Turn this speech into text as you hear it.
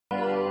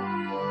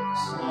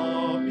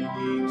sa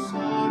biging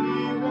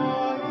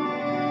sariwain,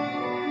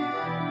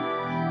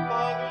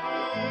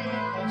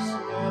 paglikas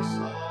niya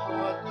sa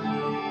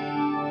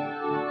atin.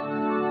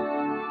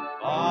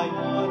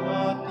 Bayan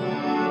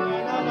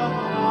natin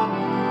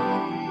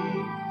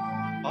alalahanin,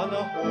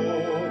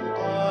 panahon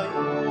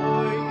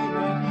tayo'y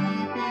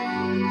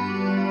inalibig,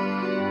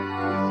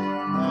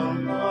 ng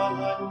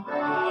ngalan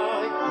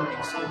ay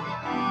ating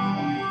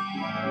sabihin,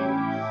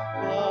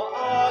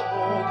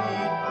 paano di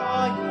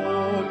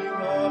tayo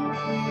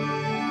lingapin.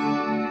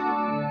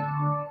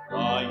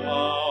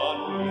 Bayan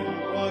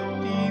uling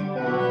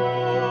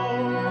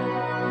magtipon,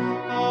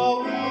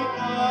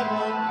 awitan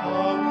ang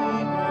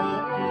Panginoon,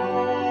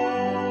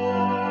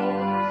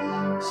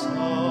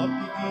 sa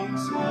piging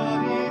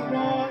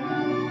sariwain,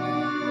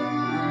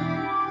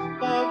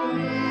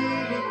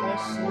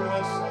 pagliligtas niya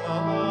sa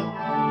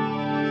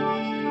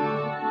atin.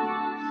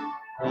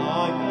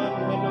 Bayan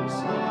walang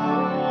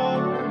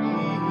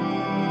sapurihin,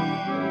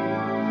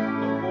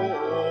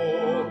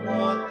 noon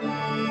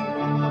nating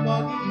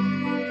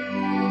mahabagin.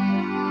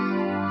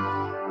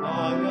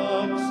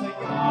 Bayan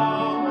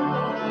sayawan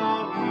ng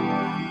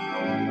namin,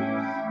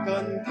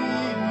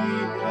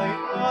 kandilin ay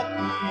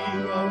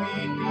ating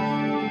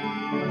awitin.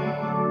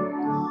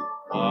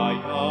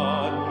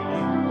 Bayan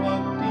uling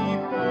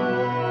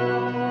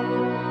magtipon,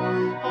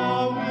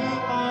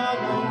 awitan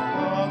ang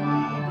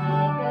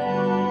Panginoon,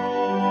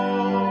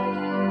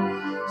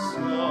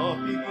 sa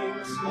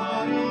piging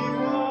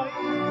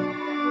sariwain,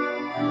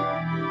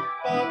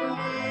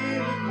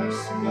 pagliligtas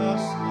niya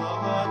sa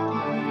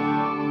atin.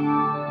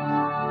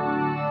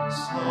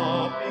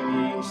 Sa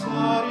piging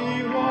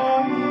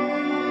sariwain,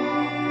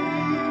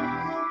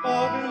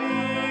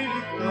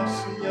 pagliligtas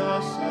niya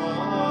sa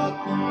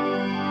atin.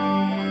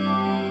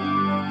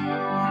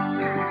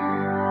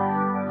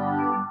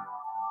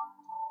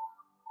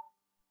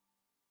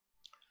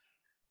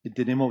 In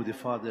the name of the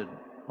Father,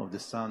 of the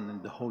Son,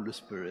 and the Holy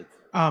Spirit.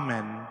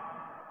 Amen.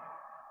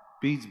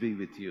 Peace be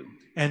with you.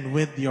 And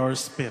with your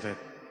spirit.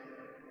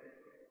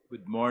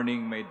 Good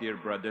morning, my dear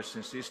brothers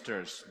and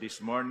sisters.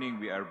 This morning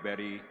we are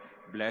very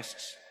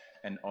blessed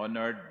and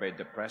honored by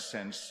the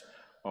presence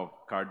of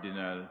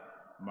Cardinal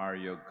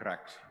Mario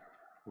Grac,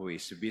 who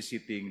is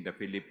visiting the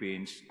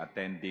Philippines,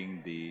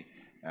 attending the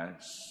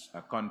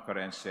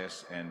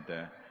conferences and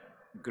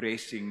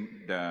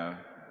gracing the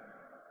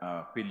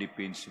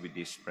Philippines with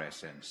his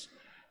presence.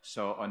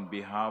 So on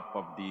behalf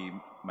of the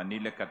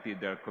Manila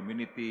Cathedral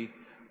community,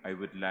 I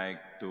would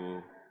like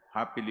to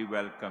happily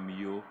welcome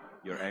you,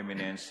 Your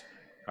Eminence,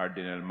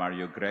 Cardinal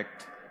Mario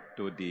Grac,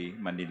 to the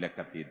Manila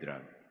Cathedral.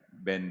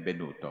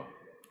 Benvenuto.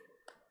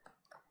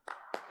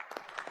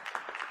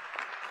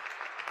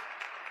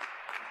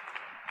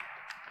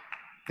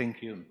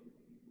 Thank you.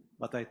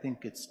 But I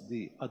think it's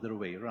the other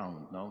way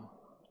around, no?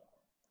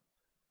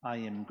 I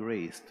am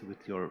graced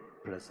with your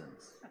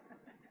presence.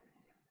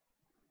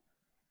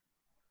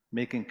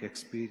 Making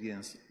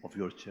experience of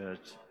your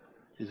church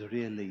is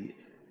really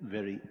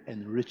very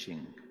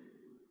enriching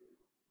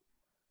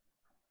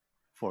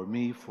for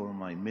me, for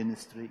my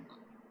ministry,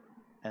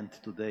 and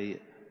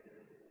today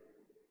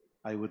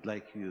I would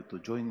like you to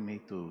join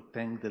me to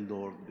thank the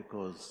Lord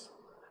because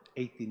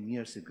 18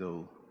 years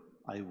ago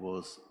I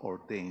was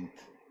ordained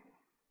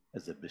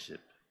as a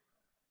bishop.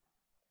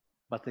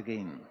 But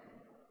again,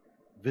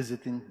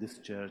 visiting this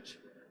church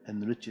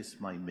enriches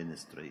my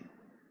ministry.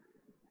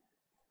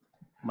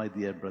 My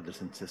dear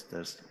brothers and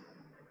sisters,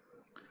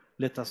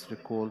 let us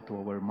recall to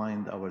our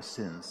mind our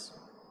sins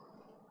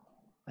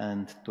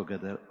and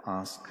together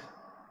ask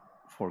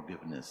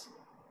forgiveness.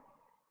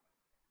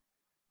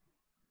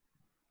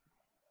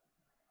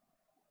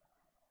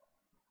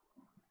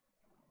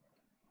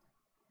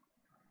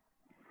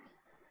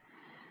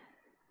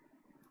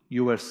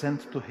 You were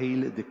sent to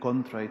heal the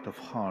contrite of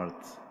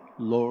heart.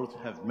 Lord,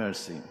 have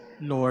mercy.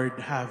 Lord,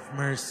 have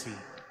mercy.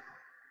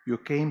 You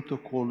came to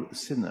call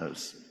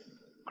sinners.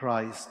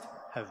 Christ,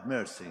 have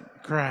mercy.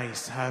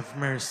 Christ, have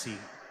mercy.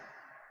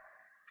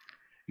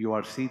 You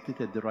are seated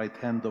at the right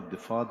hand of the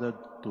Father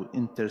to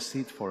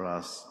intercede for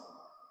us.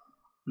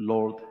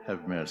 Lord,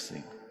 have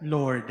mercy.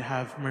 Lord,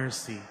 have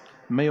mercy.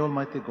 May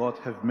Almighty God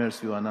have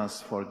mercy on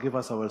us, forgive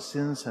us our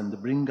sins,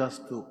 and bring us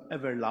to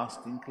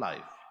everlasting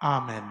life.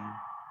 Amen.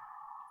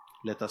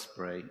 Let us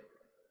pray.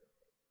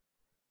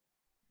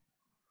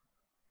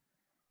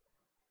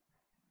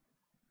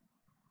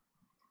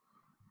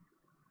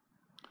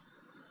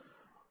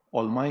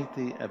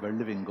 Almighty,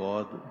 ever-living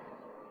God,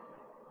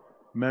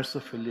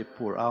 mercifully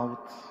pour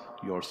out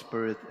your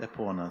Spirit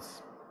upon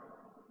us,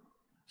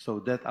 so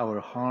that our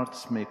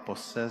hearts may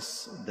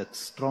possess that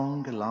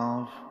strong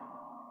love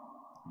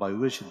by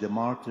which the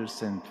martyr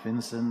Saint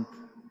Vincent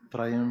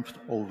triumphed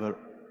over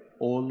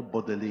all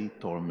bodily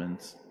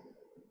torments.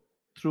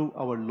 Through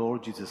our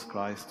Lord Jesus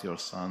Christ, your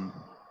Son,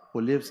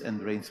 who lives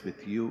and reigns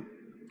with you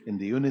in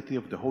the unity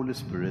of the Holy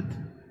Spirit,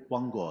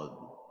 one God,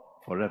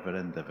 forever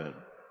and ever.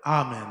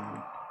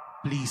 Amen.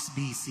 Please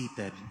be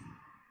seated.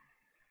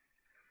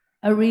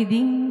 A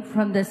reading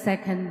from the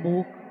second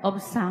book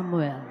of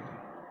Samuel.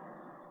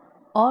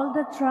 All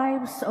the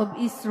tribes of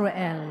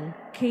Israel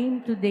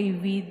came to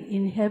David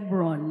in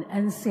Hebron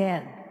and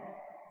said,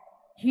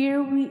 "Here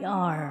we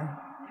are,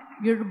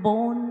 your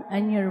bone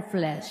and your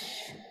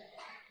flesh.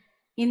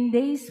 In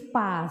days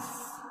past,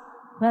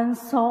 when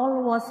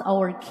Saul was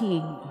our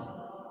king,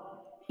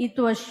 it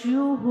was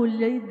you who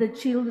led the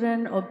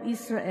children of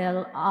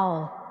Israel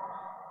out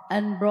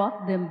and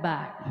brought them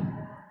back.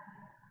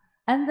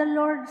 And the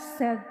Lord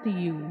said to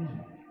you,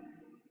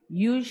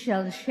 'You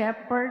shall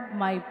shepherd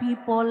my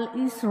people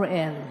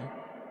Israel,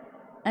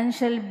 and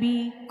shall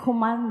be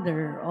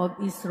commander of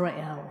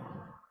Israel.'"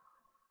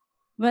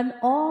 When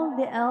all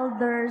the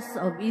elders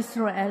of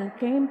Israel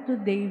came to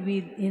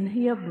David in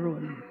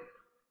Hebron,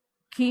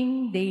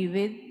 King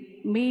David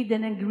made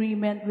an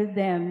agreement with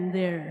them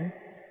there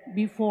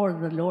before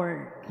the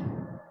Lord,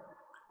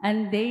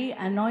 and they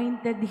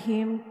anointed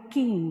him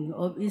king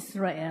of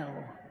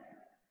Israel.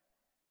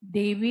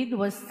 David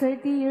was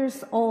 30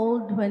 years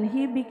old when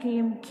he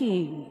became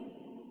king,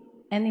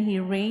 and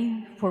he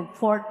reigned for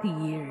 40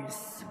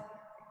 years.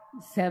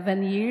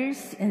 7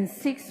 years and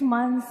 6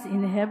 months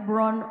in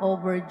Hebron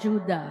over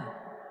Judah,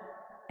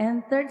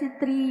 and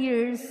 33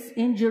 years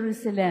in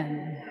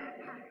Jerusalem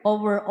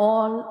over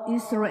all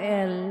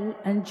Israel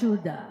and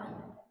Judah.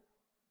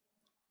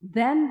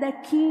 Then the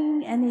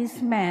king and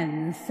his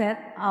men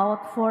set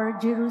out for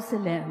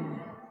Jerusalem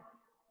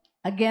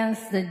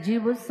against the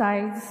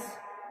Jebusites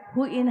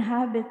who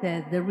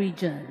inhabited the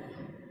region.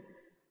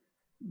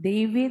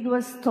 David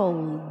was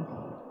told,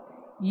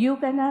 "You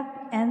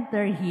cannot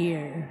enter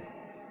here.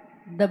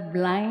 The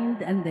blind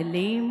and the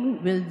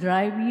lame will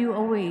drive you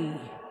away,"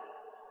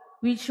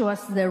 which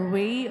was their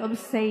way of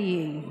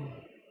saying,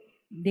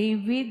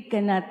 "David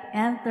cannot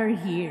enter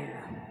here."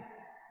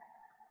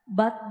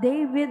 But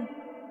David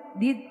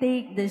did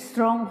take the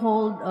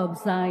stronghold of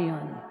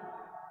Zion,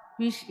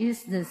 which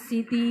is the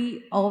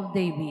city of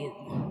David.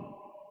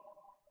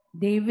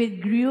 David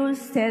grew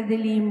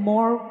steadily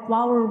more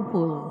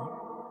powerful,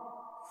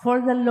 for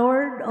the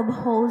Lord of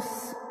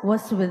hosts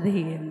was with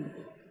him.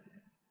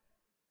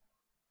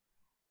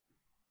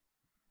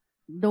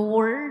 The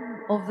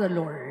word of the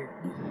Lord.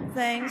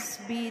 Thanks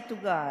be to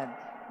God.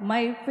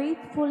 My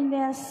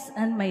faithfulness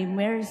and my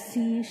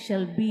mercy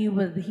shall be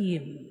with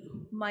him.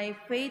 My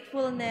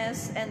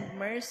faithfulness and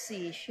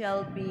mercy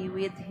shall be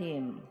with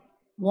him.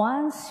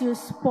 Once you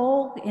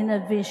spoke in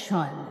a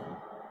vision,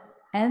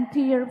 and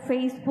to your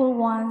faithful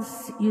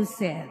ones you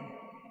said,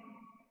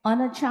 "On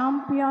a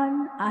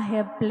champion I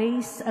have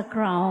placed a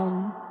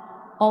crown,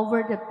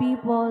 over the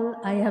people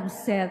I have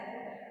set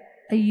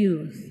a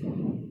youth."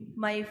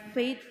 My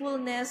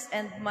faithfulness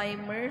and my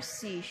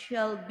mercy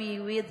shall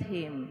be with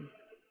him.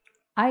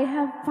 I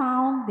have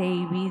found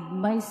David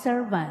my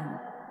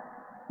servant.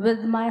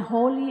 With my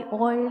holy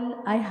oil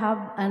I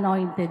have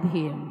anointed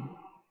him,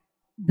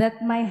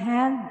 that my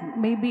hand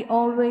may be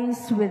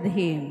always with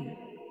him,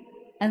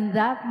 and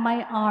that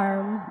my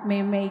arm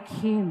may make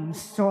him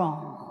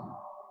strong.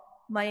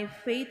 My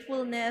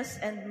faithfulness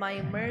and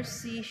my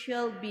mercy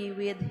shall be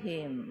with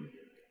him.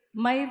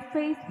 My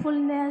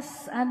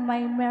faithfulness and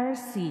my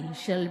mercy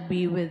shall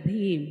be with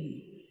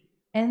him,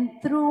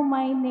 and through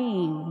my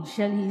name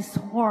shall his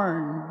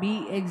horn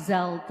be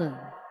exalted.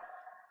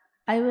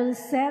 I will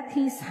set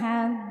his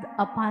hand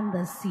upon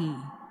the sea,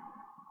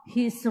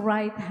 his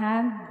right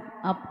hand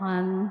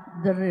upon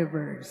the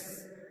rivers.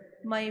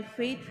 My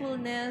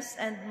faithfulness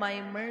and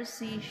my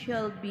mercy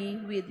shall be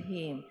with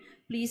him.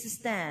 Please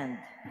stand.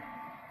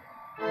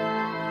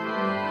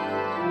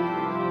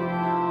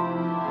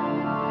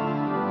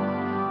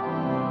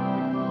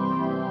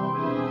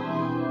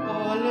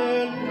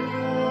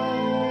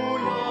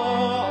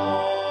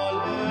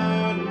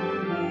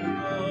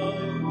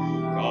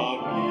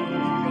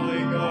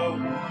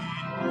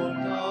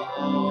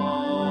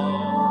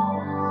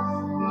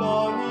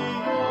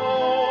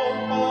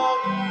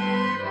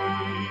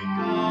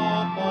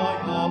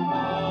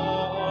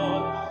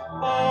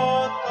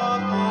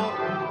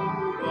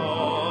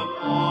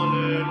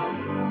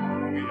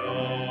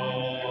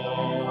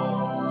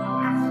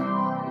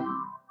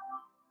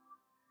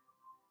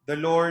 The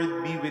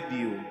Lord be with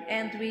you.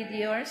 And with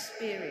your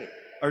spirit.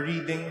 A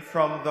reading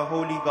from the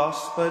Holy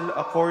Gospel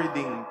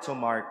according to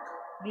Mark.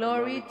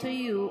 Glory to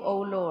you,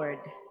 O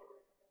Lord.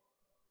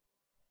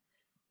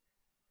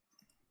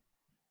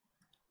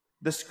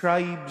 The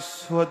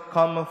scribes who had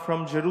come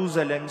from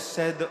Jerusalem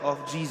said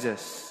of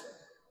Jesus,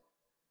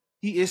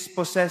 "He is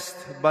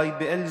possessed by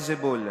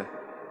Beelzebul,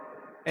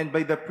 and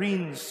by the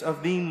prince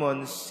of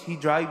demons he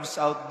drives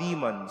out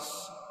demons."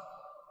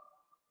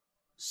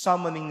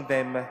 Summoning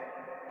them,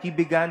 he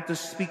began to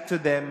speak to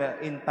them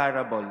in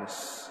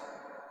parables.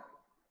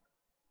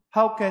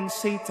 "How can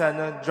Satan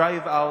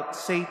drive out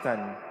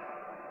Satan?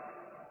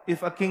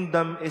 If a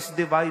kingdom is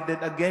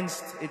divided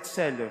against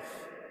itself,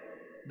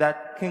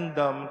 that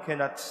kingdom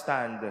cannot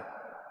stand.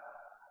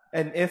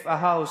 And if a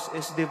house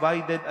is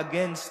divided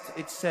against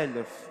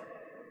itself,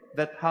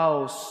 that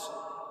house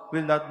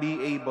will not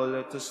be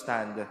able to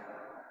stand.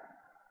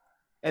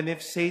 And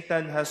if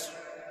Satan has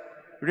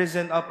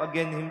risen up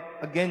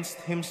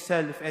against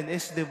himself and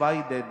is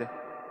divided,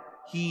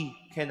 he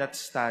cannot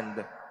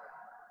stand.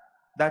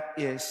 That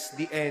is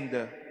the end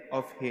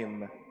of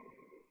him.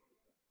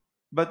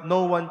 But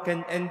no one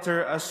can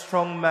enter a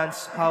strong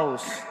man's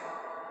house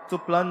to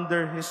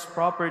plunder his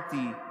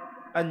property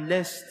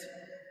unless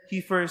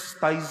he first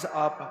ties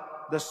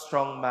up the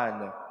strong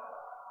man.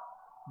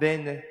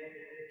 Then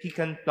he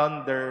can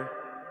plunder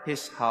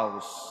his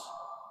house.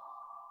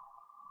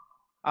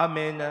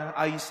 Amen,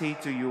 I say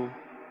to you,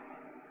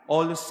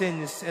 all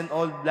sins and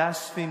all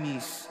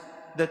blasphemies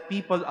that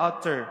people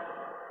utter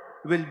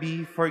will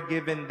be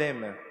forgiven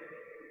them.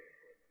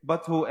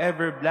 But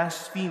whoever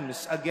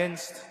blasphemes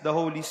against the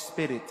Holy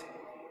Spirit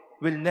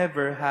will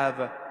never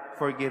have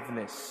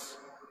forgiveness,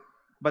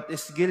 but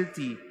is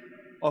guilty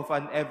of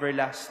an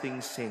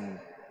everlasting sin.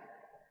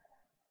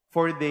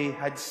 For they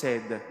had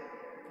said,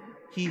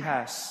 he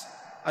has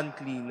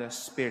unclean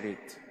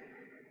spirit.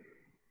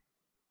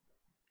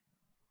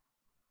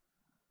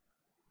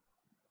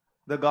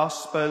 The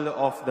Gospel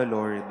of the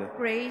Lord.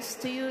 Praise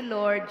to you,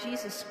 Lord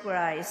Jesus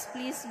Christ.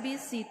 Please be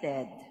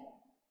seated.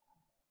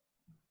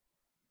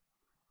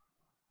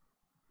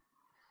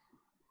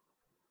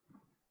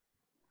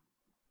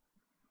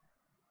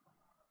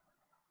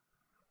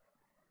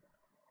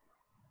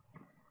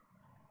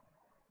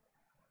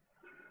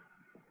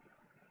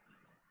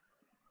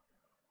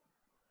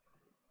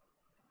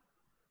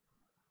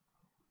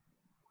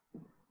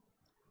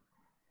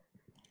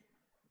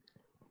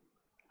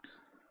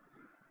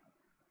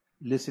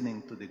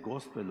 Listening to the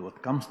gospel,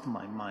 what comes to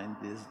my mind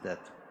is that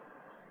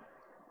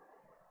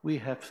we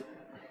have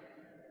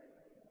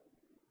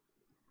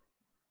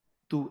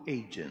two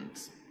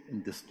agents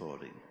in the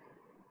story,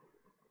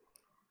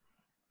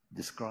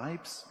 the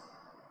scribes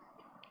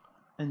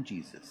and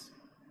Jesus.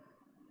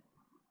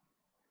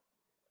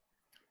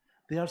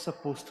 They are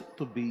supposed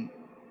to be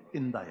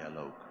in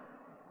dialogue,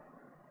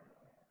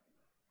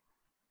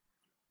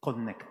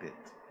 connected.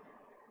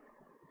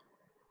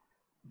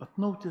 But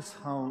notice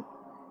how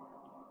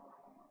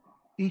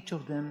each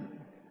of them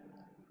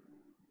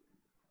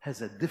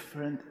has a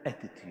different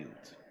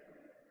attitude.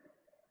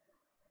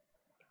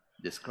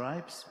 The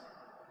scribes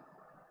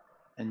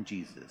and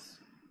Jesus.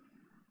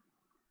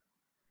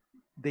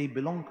 They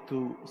belong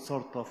to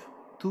sort of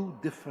two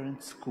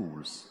different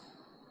schools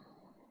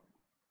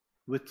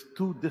with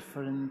two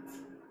different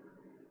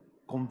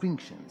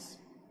convictions.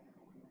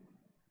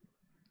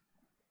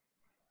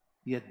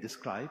 Yet the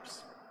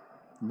scribes,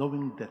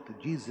 knowing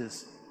that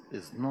Jesus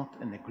is not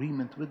in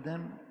agreement with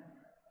them,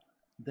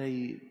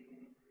 they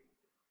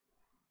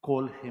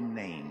call him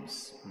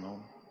names,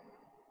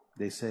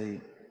 They say,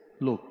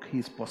 look,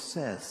 he's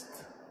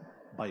possessed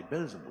by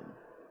Beelzebub.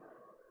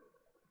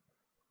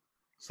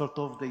 Sort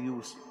of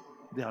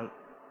they are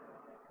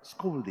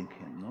scolding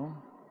him,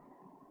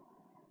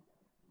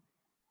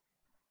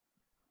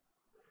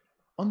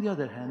 On the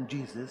other hand,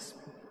 Jesus,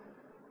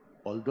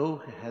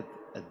 although he had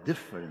a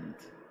different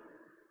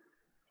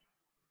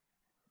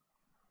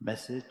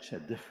message, a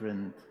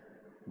different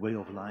way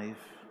of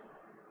life,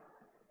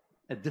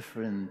 a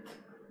different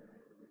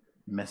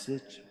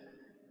message,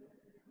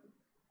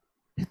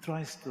 he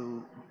tries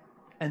to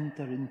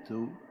enter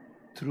into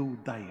true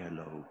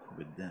dialogue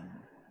with them.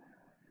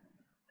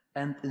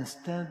 And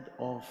instead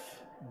of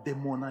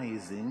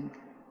demonizing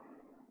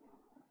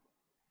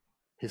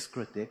his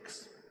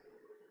critics,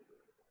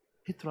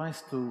 he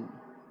tries to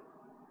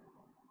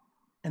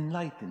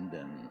enlighten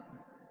them.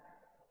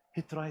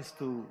 He tries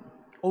to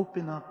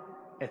open up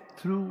a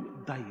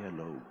true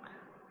dialogue,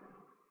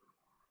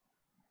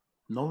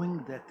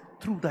 knowing that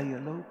through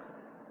dialogue,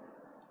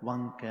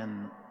 one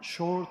can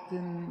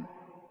shorten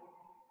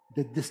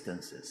the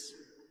distances.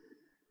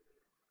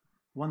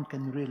 One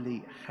can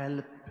really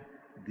help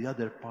the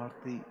other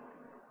party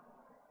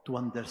to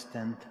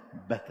understand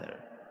better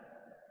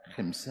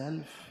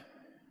himself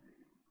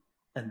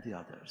and the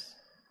others.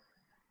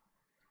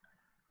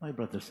 My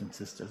brothers and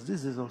sisters,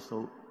 this is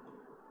also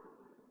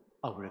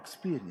our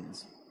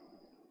experience,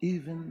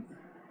 even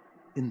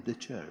in the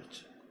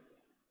church.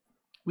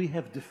 We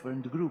have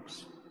different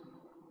groups.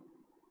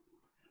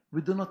 We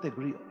do not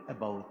agree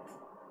about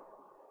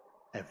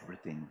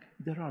everything.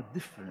 There are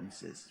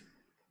differences.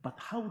 But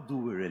how do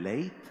we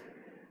relate?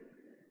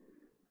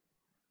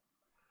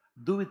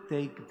 Do we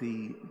take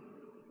the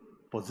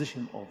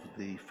position of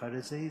the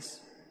Pharisees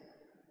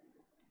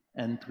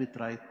and we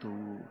try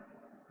to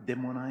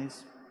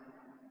demonize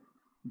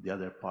the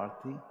other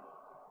party?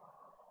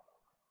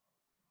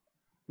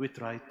 We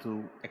try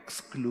to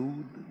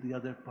exclude the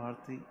other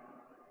party,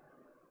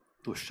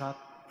 to shut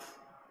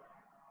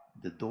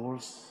the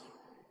doors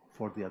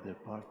for the other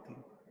party?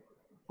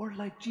 Or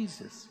like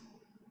Jesus,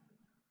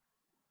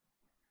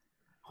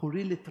 who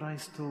really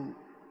tries to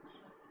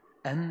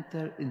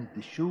enter in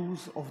the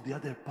shoes of the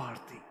other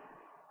party,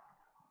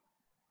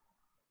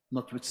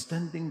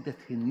 notwithstanding that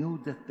he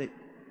knew that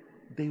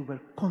they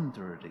were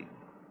contrary,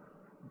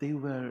 they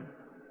were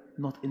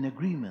not in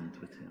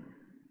agreement with him.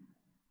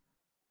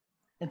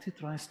 And he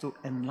tries to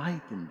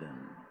enlighten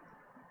them,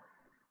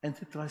 and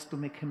he tries to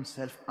make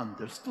himself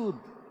understood.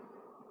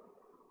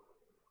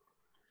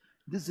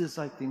 This is,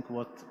 I think,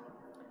 what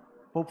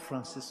Pope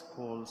Francis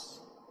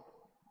calls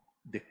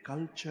the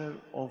culture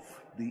of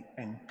the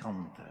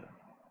encounter.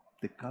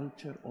 The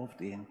culture of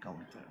the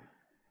encounter.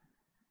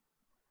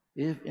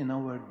 If in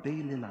our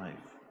daily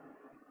life,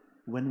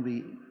 when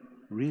we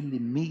really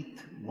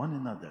meet one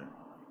another,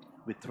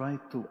 we try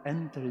to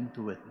enter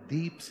into a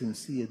deep,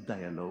 sincere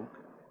dialogue,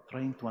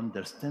 trying to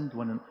understand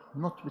one another,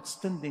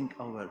 notwithstanding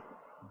our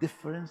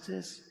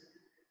differences,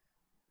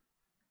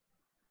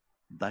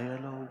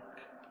 dialogue,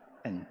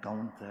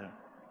 encounter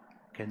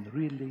can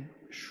really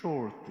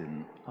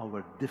shorten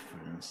our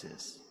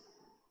differences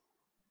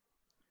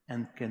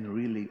and can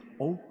really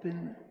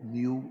open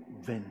new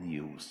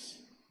venues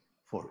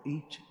for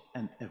each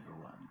and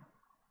everyone.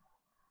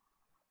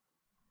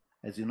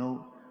 As you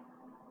know,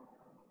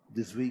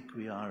 this week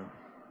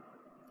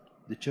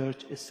the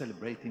church is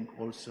celebrating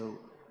also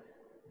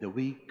the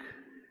week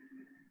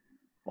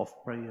of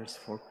prayers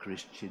for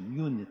Christian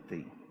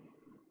unity.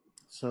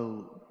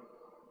 So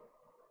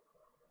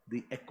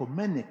the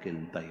ecumenical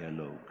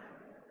dialogue,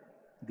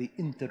 the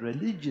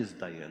interreligious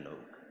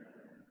dialogue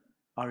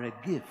are a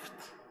gift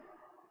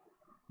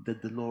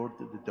that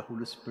the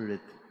Holy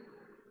Spirit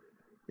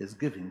is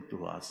giving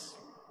to us.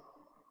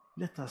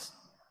 Let us,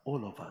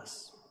 all of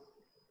us,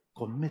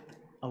 commit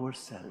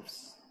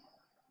ourselves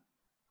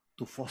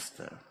to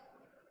foster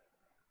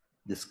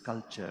this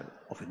culture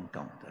of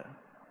encounter.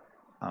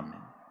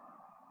 Amen.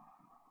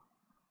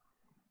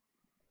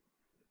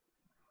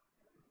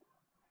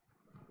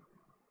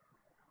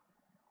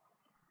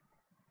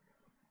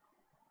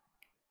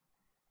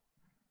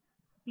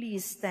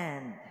 Please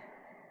stand.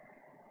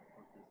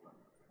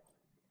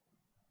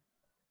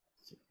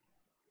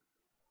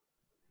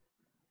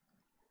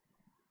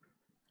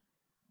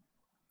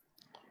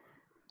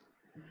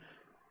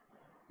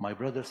 My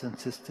brothers and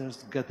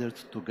sisters gathered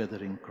together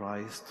in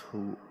Christ,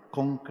 who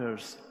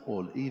conquers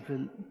all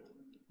evil,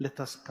 let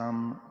us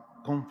come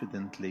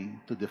confidently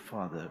to the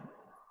Father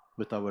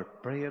with our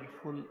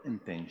prayerful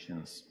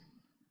intentions.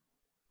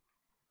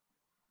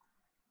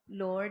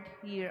 Lord,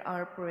 hear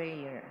our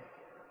prayer.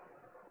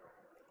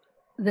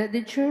 That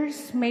the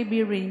church may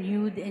be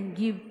renewed and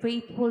give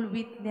faithful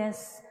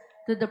witness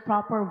to the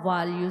proper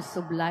values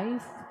of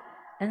life,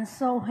 and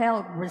so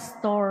help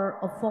restore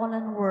a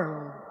fallen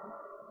world.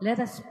 Let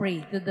us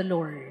pray to the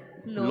Lord.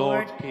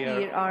 Lord,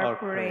 hear our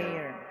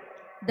prayer.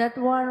 That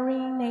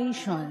warring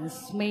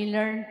nations may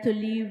learn to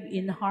live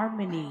in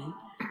harmony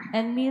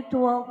and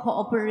mutual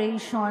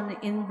cooperation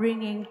in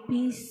bringing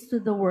peace to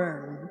the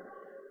world.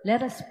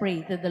 Let us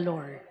pray to the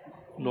Lord.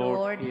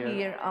 Lord,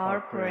 hear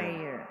our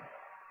prayer.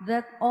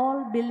 That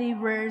all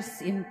believers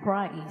in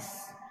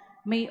Christ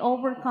may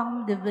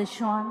overcome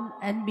division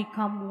and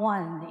become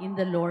one in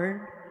the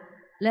Lord.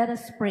 Let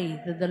us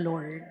pray to the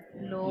Lord.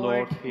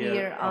 Lord,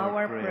 hear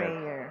our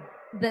prayer.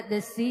 That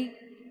the sick,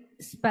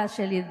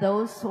 especially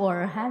those who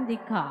are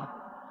handicapped,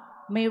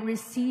 may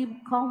receive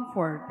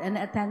comfort and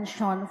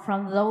attention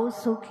from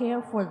those who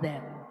care for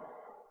them.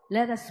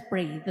 Let us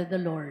pray to the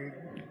Lord.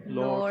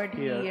 Lord,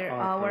 hear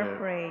our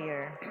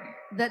prayer.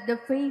 That the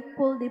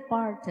faithful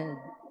departed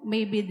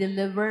may be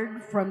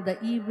delivered from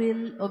the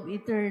evil of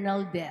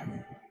eternal death.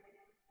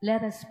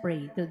 Let us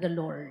pray to the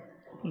Lord.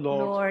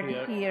 Lord,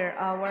 hear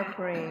our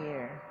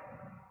prayer.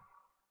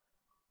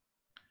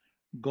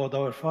 God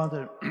our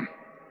Father,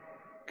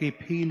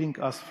 keep healing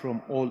us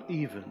from all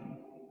evil,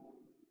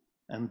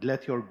 and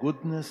let your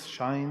goodness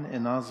shine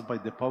in us by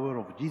the power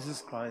of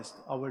Jesus Christ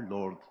our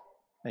Lord.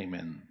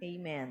 Amen.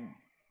 Amen.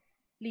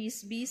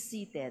 Please be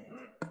seated.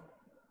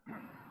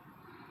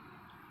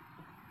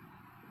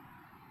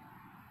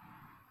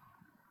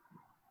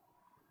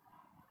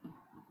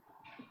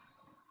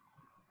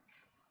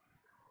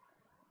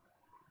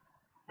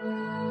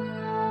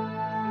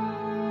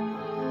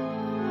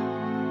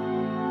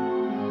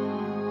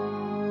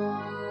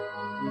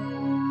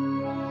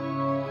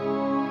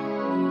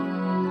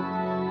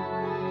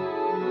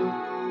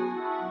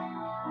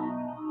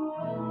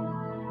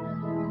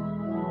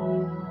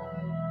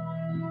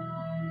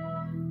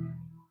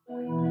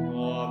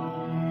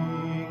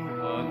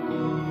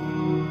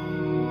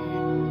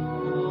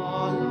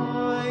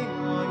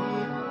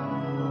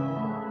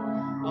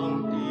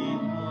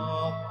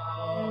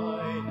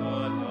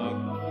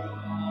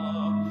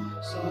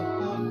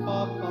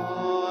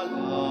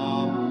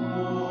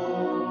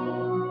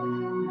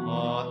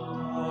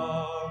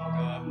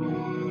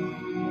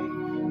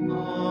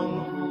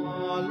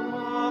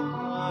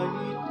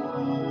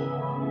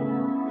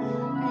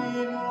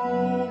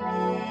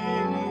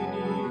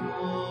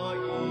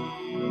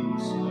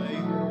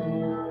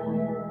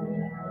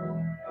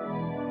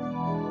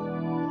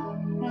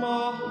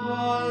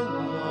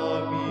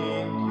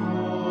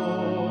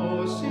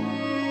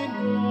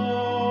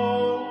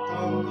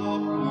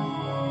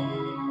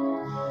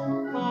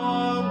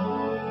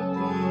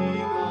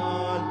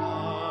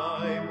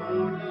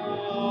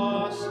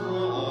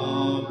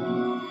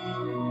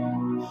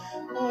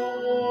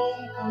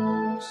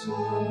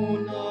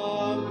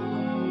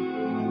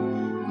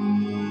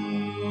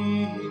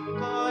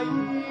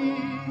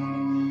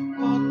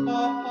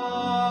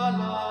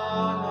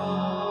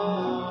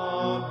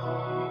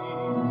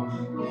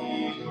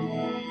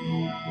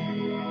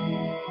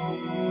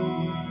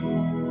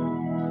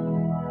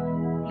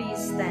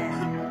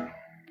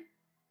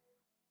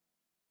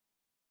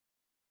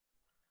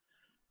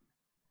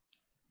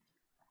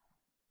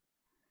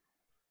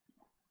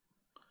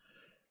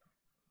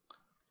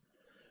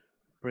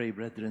 Pray,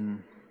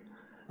 brethren,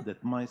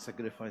 that my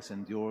sacrifice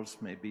and yours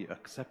may be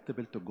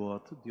acceptable to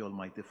God, the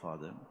Almighty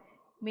Father.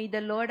 May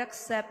the Lord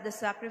accept the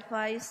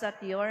sacrifice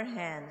at your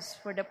hands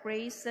for the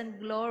praise and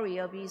glory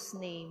of his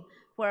name,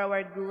 for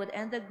our good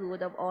and the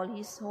good of all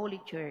his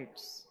holy church.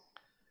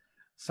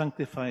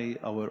 Sanctify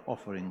our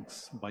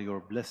offerings by your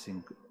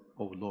blessing,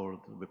 O Lord,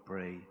 we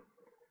pray.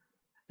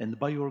 And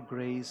by your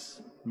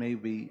grace may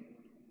we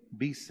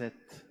be set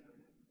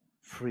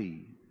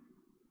free,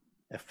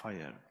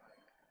 afire,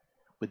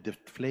 with the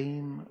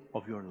flame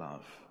of your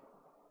love,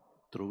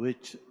 through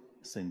which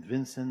Saint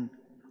Vincent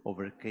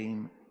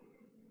overcame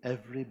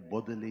every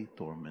bodily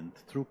torment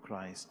through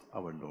Christ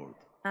our Lord.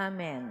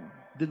 Amen.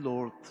 The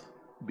Lord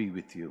be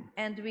with you.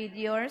 And with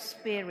your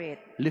spirit.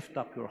 Lift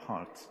up your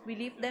hearts. We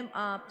lift them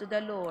up to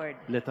the Lord.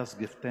 Let us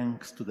give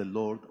thanks to the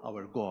Lord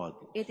our God.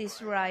 It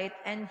is right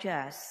and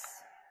just.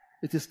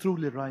 It is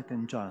truly right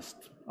and just,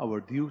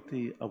 our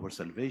duty, our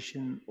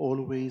salvation,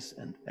 always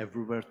and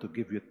everywhere to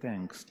give you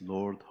thanks,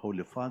 Lord,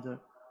 Holy Father,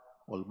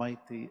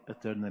 Almighty,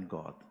 Eternal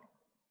God.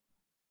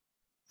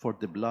 For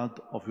the blood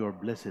of your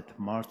blessed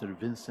martyr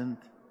Vincent,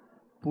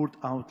 poured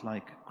out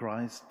like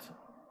Christ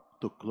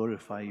to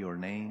glorify your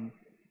name,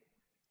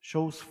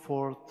 shows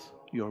forth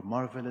your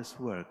marvelous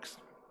works,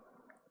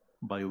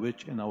 by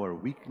which in our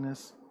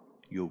weakness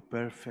you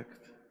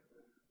perfect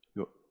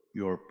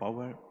your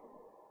power,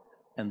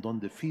 and on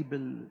the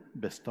feeble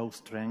bestow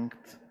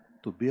strength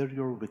to bear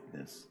your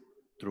witness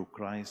through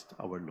Christ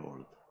our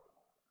Lord.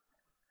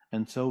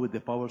 And so with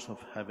the powers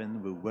of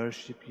heaven we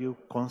worship you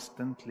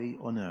constantly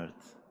on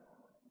earth,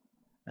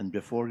 and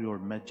before your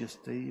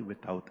majesty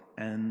without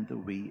end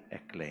we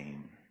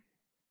acclaim.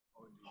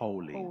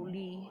 Holy,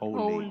 Holy,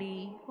 holy,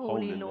 holy,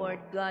 holy Lord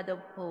God of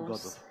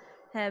hosts,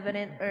 heaven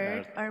and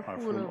earth are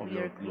full of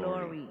your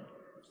glory.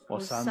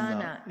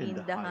 Hosanna in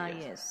the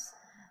highest.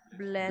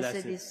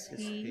 Blessed is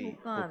he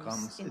who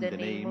comes in the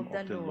name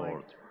of the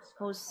Lord.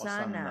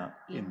 Hosanna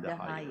in the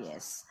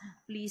highest.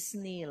 Please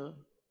kneel.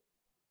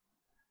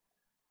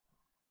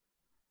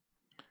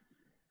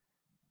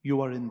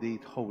 You are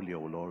indeed holy,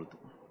 O Lord,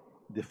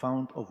 the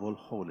fount of all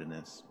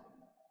holiness.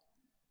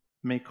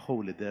 Make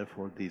holy,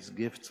 therefore, these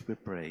gifts, we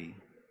pray,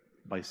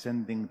 by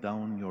sending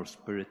down your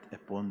Spirit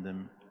upon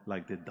them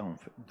like the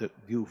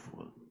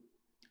dewful,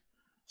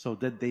 so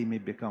that they may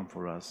become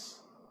for us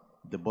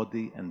the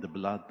body and the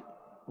blood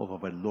of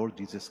our Lord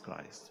Jesus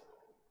Christ.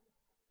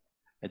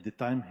 At the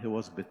time he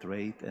was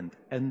betrayed and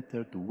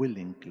entered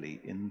willingly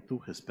into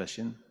his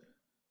passion,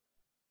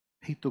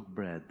 he took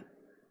bread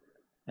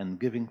and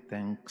giving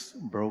thanks,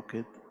 broke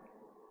it,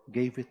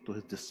 gave it to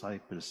his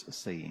disciples,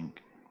 saying,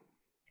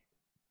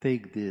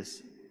 "Take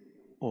this,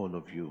 all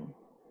of you,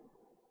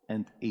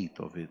 and eat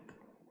of it,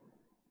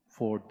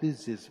 for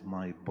this is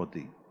my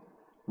body,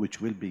 which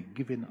will be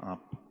given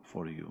up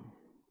for you."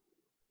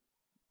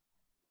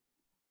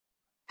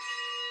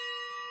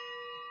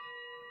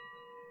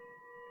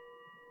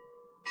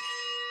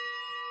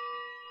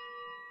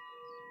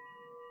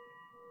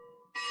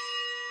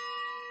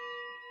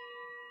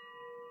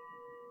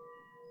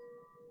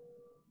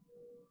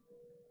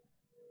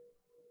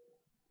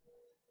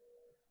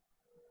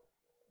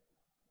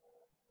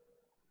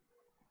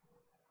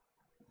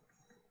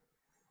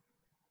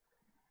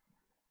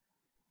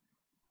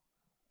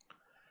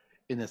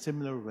 In a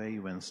similar way,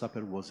 when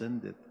supper was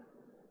ended,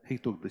 he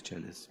took the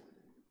chalice.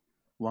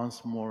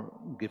 Once more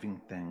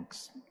giving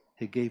thanks,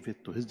 he gave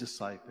it to his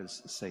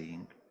disciples,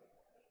 saying,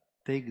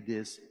 "Take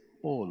this,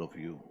 all of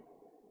you,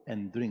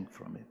 and drink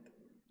from it.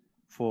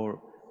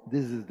 For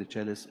this is the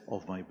chalice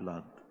of my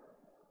blood,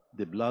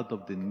 the blood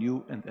of the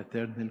new and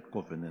eternal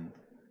covenant,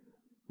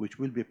 which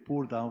will be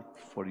poured out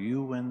for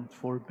you and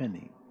for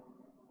many,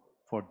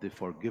 for the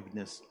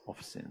forgiveness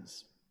of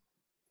sins.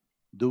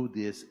 Do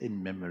this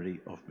in memory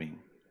of me."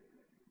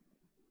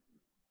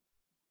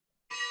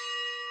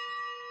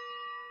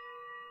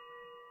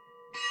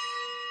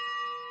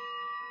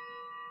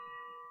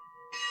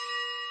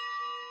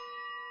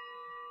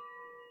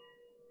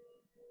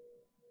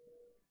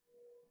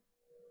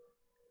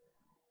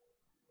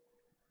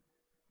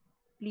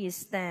 Please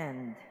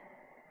stand.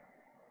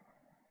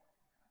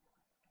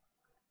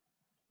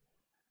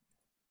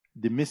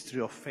 The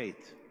mystery of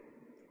faith.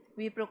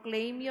 We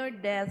proclaim your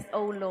death,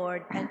 O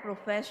Lord, and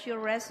profess your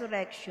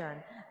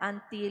resurrection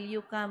until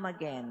you come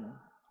again.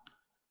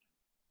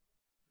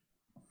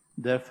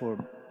 Therefore,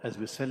 as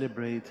we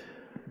celebrate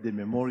the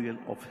memorial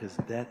of his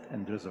death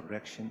and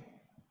resurrection,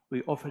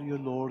 we offer you,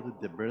 Lord,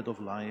 the bread of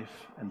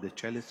life and the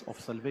chalice of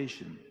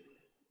salvation,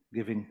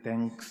 giving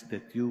thanks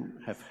that you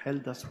have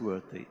held us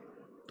worthy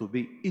to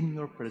be in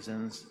your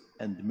presence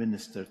and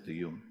minister to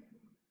you.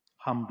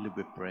 Humbly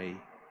we pray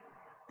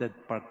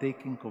that,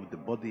 partaking of the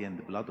body and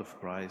the blood of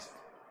Christ,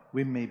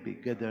 we may be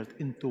gathered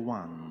into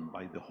one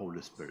by the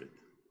Holy Spirit.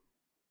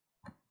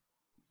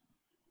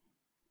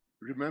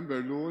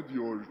 Remember, Lord,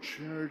 your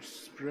church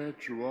spread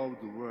throughout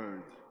the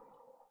world,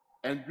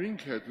 and bring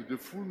her to the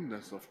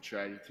fullness of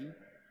charity,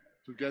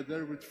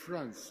 together with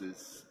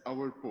Francis,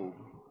 our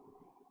Pope,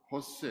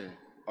 Jose,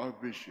 our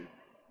Bishop,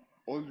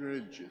 all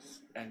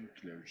religious and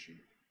clergy.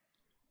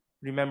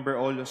 Remember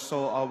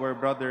also our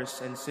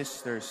brothers and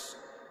sisters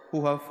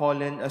who have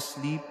fallen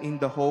asleep in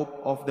the hope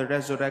of the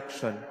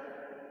resurrection,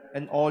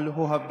 and all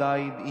who have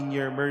died in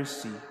your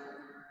mercy.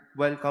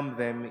 Welcome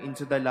them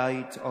into the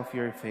light of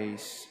your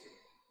face.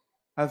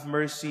 Have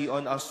mercy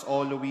on us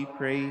all, we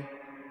pray,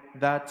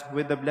 that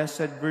with the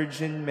Blessed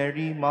Virgin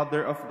Mary,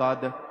 Mother of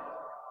God,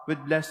 with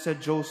Blessed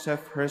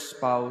Joseph, her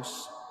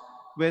spouse,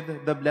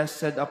 with the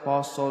blessed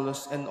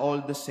apostles and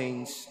all the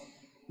saints,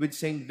 with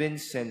Saint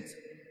Vincent,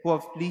 who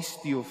have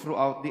pleased you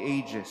throughout the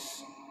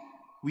ages,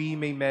 we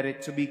may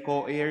merit to be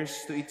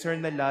co-heirs to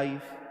eternal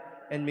life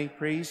and may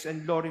praise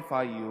and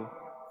glorify you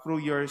through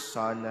your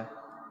Son,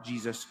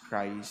 Jesus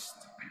Christ.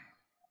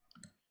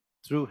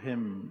 Through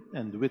him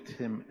and with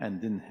him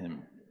and in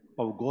him,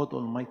 O God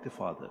Almighty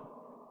Father,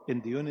 in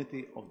the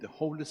unity of the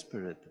Holy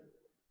Spirit,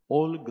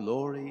 all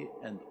glory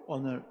and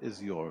honor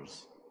is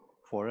yours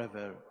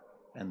forever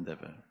and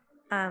ever.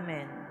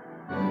 Amen.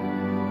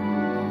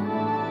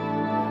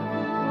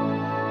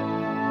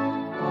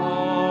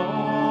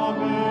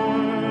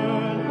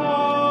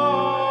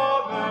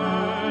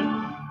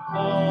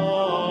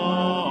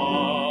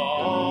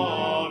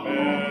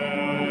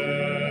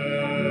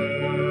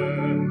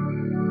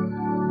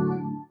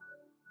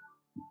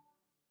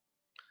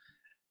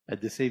 At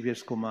the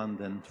Savior's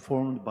command and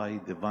formed by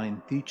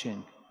divine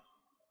teaching,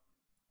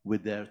 we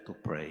dare to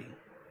pray.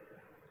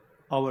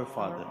 Our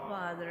Father,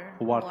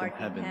 who art in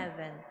heaven,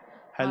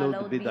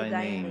 hallowed be thy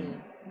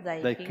name.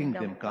 Thy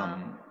kingdom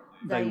come,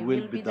 thy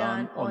will be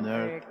done on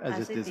earth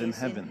as it is in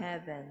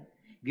heaven.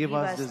 Give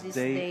us this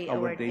day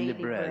our daily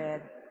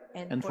bread,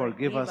 and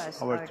forgive us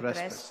our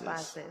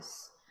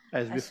trespasses,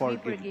 as we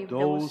forgive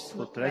those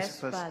who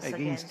trespass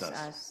against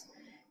us.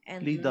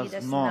 And lead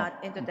us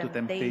not into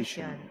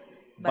temptation,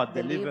 but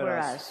deliver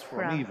us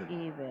from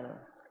evil.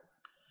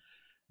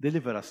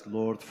 Deliver us,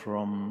 Lord,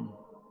 from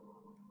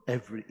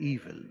every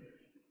evil,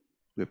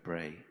 we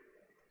pray.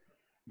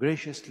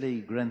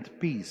 Graciously grant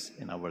peace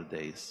in our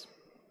days,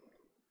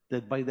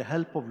 that by the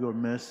help of your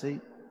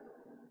mercy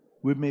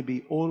we may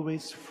be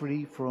always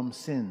free from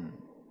sin,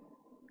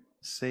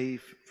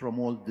 safe from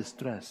all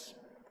distress,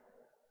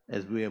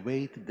 as we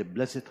await the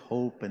blessed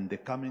hope and the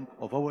coming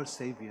of our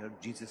Savior,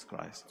 Jesus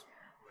Christ.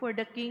 For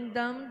the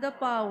kingdom, the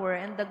power,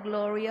 and the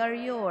glory are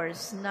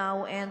yours,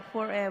 now and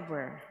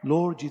forever.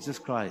 Lord Jesus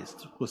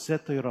Christ, who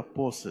said to your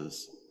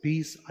apostles,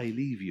 "Peace I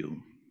leave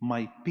you,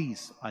 my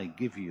peace I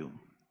give you,"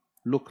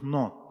 look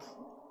not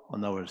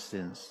on our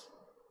sins,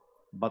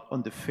 but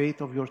on the faith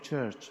of your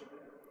church,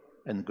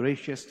 and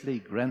graciously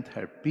grant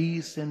her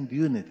peace and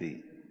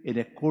unity in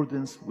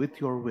accordance with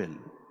your will,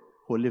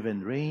 who live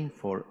and reign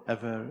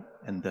forever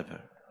and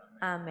ever.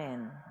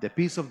 Amen. The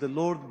peace of the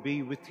Lord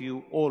be with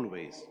you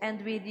always.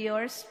 And with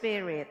your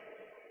spirit.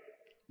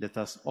 Let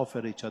us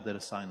offer each other a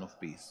sign of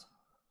peace.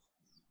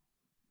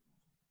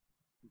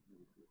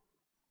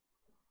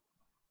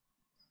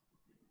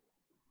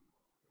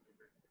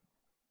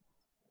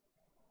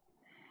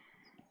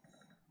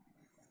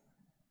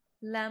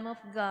 Lamb of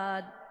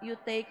God, you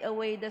take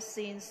away the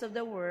sins of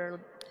the world,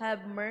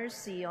 have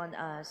mercy on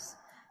us.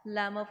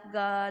 Lamb of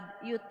God,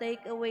 you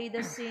take away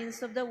the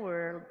sins of the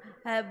world,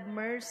 have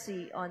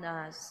mercy on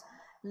us.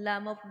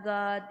 Lamb of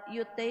God,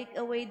 you take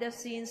away the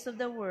sins of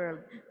the world,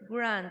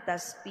 grant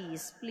us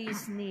peace.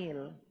 Please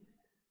kneel.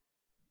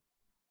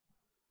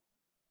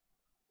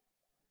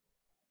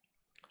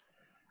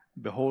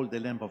 Behold the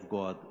Lamb of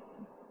God.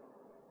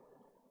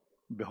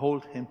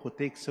 Behold him who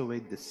takes away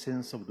the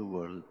sins of the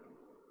world.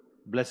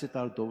 Blessed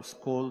are those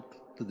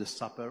called to the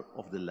supper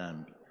of the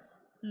Lamb.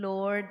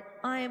 Lord,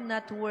 I am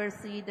not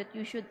worthy that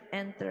you should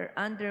enter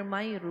under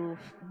my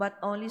roof, but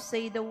only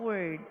say the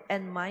word,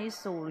 and my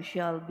soul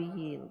shall be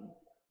healed.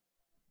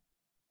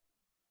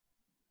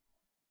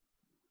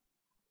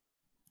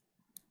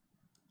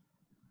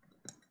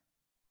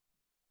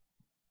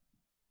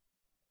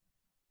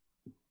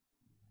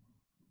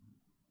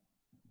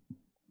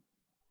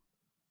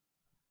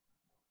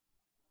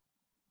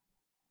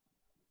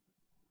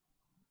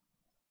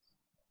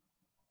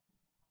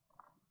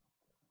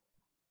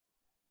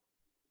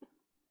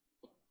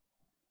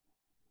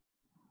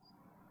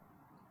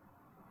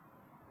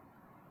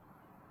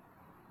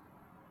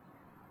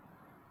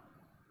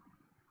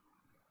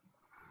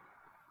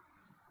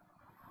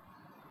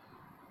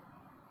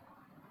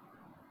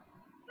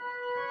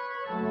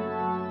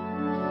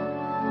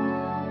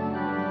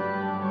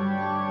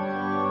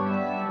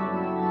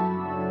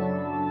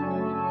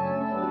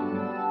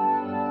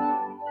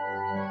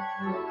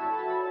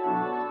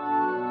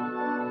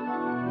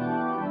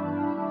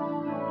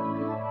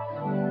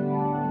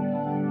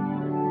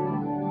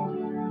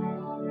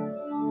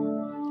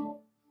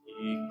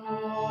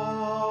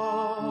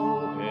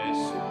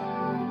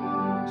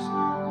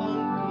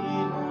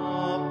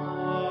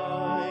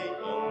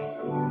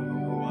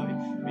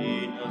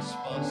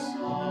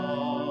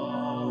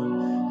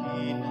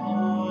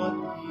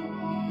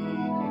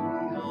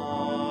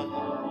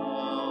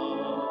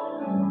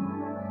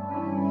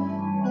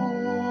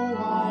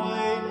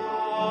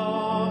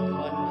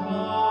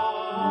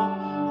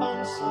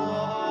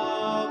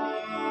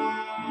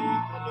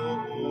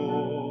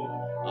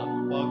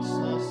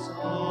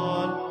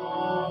 pagsasalong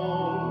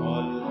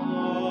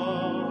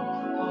walang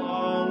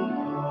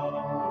hanggan.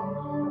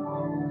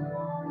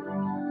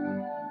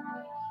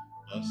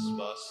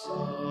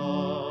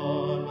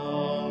 Basbasan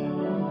ang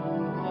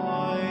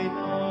buhay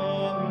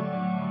namin,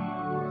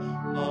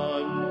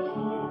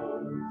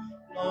 handog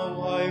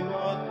naway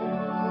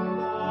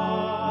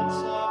matulad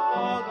sa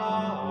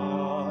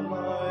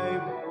pag-aalay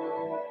mo.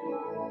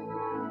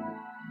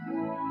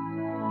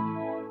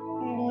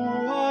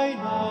 Buhay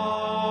na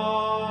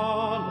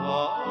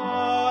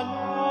laan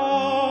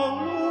ang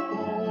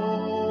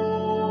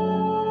lubos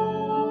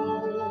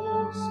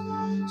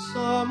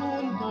sa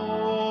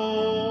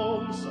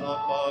mundong sa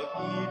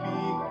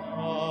pag-ibig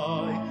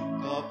ay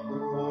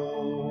kapos.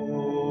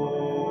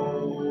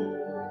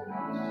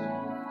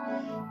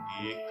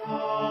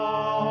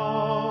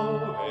 Ikaw,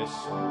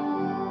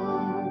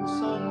 Jesus,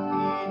 ang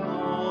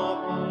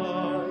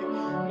tinapay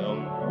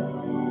ng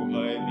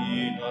buhay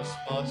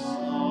binasbasan,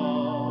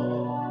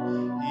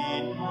 di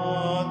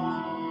natin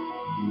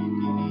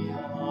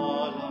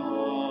inihalang.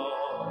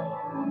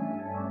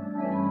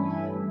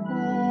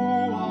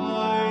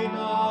 Buhay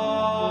na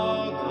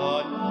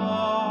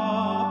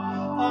ganap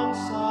ang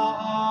sa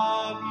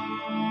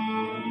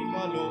aming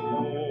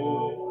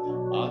kaloob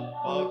at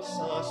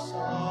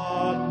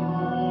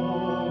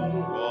pagsasalong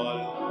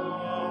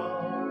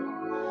walang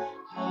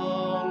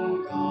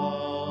hanggan.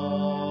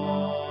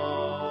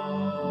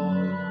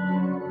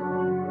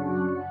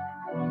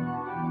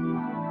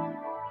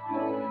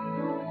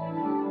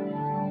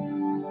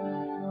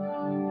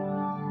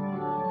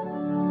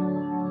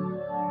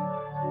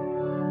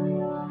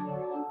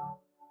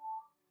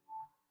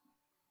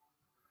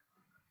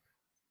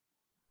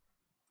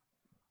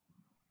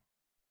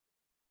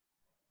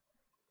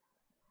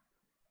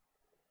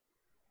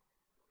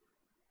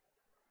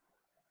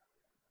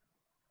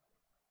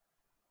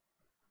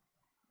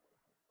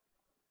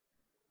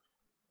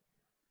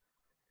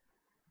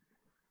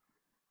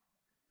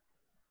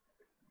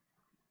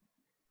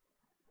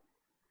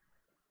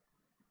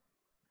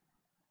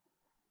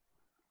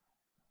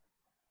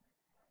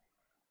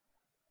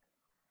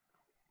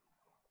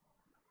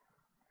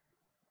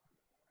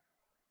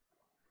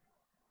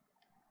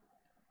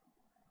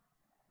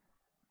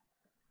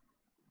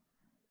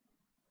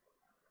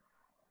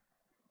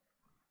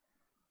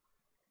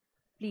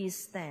 Please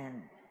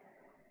stand.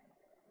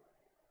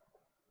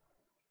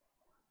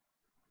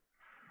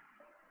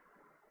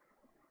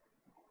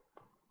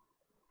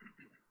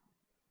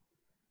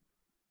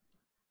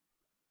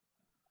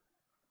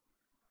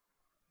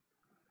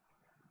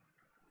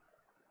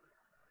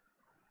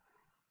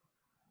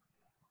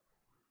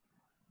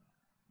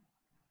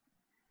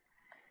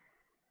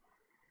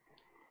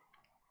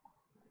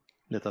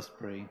 Let us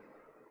pray.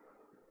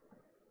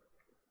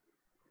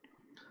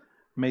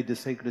 May the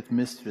sacred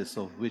mysteries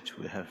of which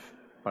we have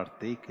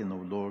partaken, O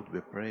Lord, we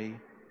pray,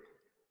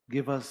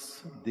 give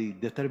us the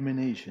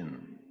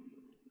determination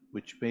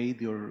which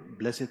made your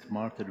blessed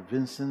martyr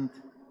Vincent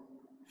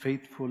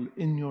faithful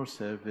in your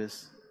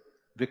service,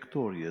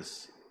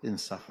 victorious in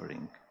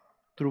suffering,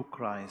 through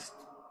Christ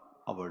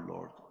our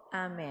Lord.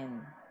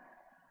 Amen.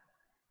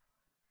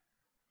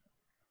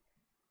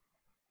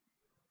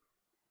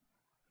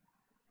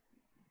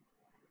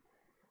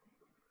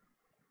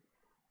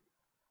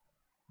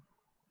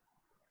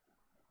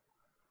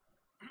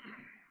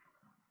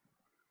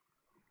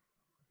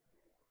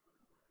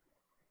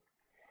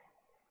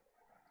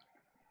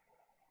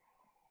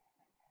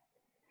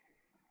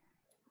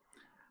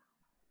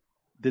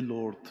 The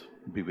Lord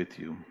be with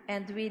you.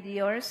 And with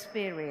your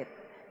spirit.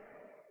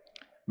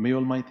 May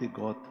Almighty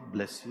God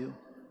bless you,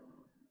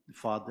 the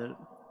Father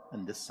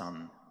and the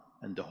Son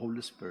and the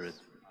Holy Spirit.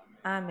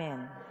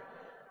 Amen.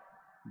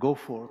 Go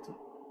forth,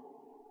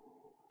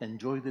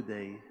 enjoy the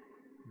day,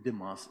 the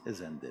Mass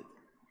is ended.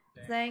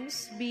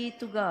 Thanks be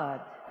to God.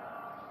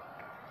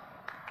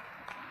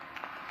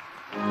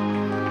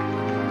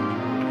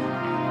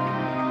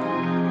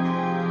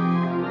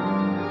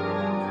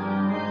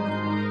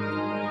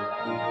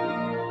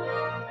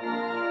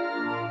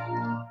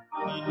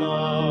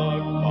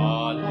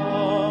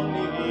 Pinagpalang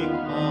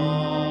nilikha,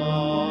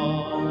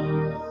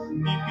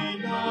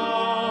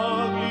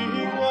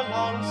 ipinaglihing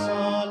walang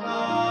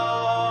sala,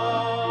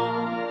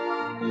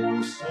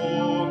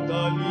 pusong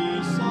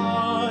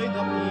dalisay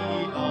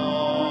dakila,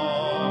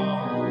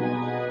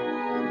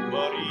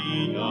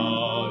 Marina,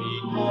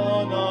 ina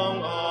ng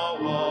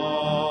awa,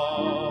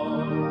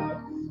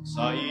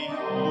 sa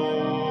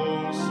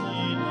iyong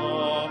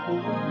sinapunan,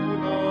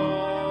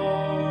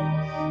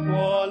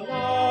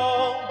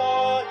 walang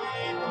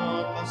bahid na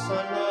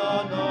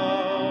kasalanan.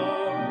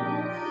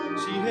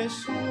 Si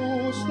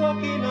Jesus na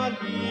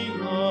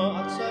kinalinga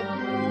at sa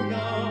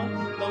duna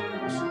ng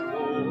puso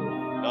mo,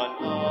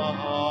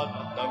 nanahan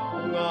at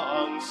nagbunga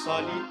ang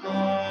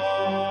salita.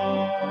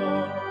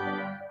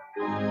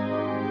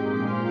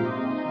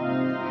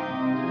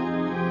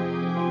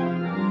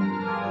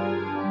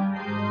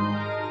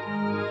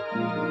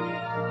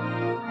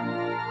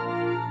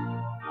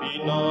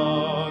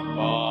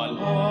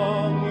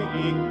 Pinagpalang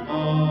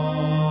nilikha,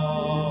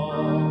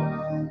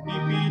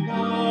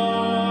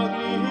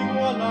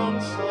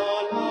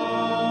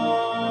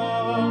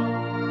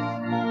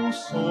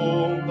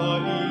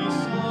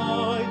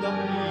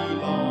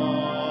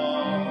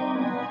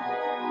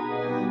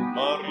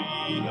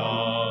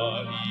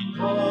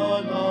 marito